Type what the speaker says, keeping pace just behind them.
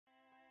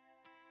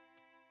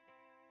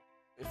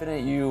If It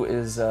Ain't You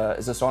is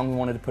a song we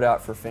wanted to put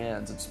out for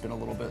fans. It's been a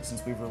little bit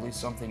since we've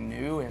released something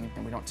new, and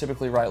we don't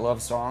typically write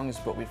love songs,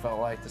 but we felt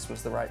like this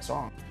was the right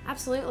song.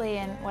 Absolutely,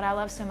 and what I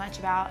love so much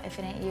about If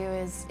It Ain't You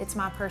is it's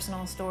my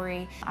personal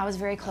story. I was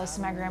very close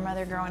to my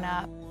grandmother growing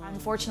up.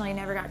 Unfortunately, I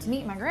never got to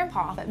meet my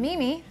grandpa, but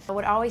Mimi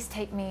would always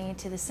take me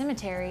to the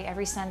cemetery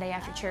every Sunday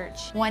after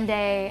church. One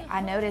day, I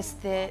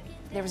noticed that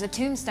there was a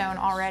tombstone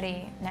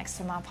already next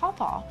to my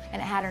pawpaw,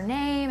 and it had her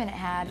name, and it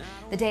had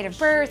the date of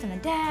birth and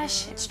the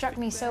dash. It struck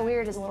me so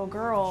weird as a little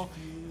girl.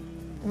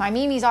 My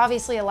Mimi's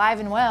obviously alive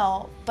and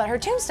well, but her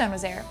tombstone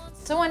was there.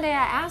 So one day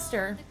I asked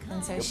her,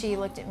 and so she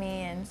looked at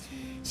me and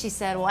she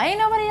said, well, ain't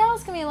nobody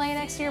else gonna be laying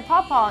next to your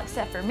pawpaw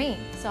except for me,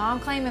 so I'm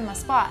claiming my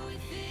spot.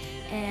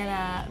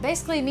 And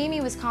basically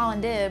Mimi was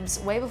calling dibs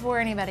way before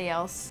anybody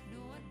else.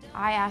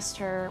 I asked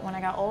her when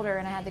I got older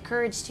and I had the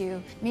courage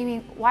to, Mimi,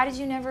 why did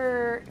you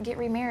never get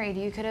remarried?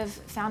 You could have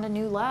found a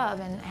new love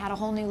and had a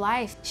whole new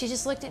life. She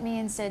just looked at me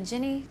and said,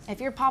 Jenny,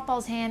 if your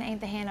pawpaw's hand ain't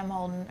the hand I'm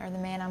holding or the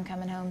man I'm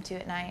coming home to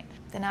at night,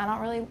 then I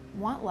don't really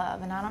want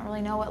love and I don't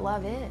really know what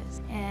love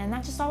is. And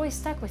that just always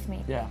stuck with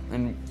me. Yeah,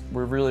 and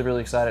we're really,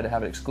 really excited to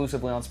have it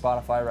exclusively on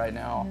Spotify right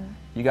now.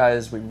 You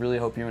guys, we really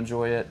hope you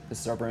enjoy it.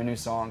 This is our brand new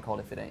song called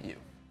If It Ain't You.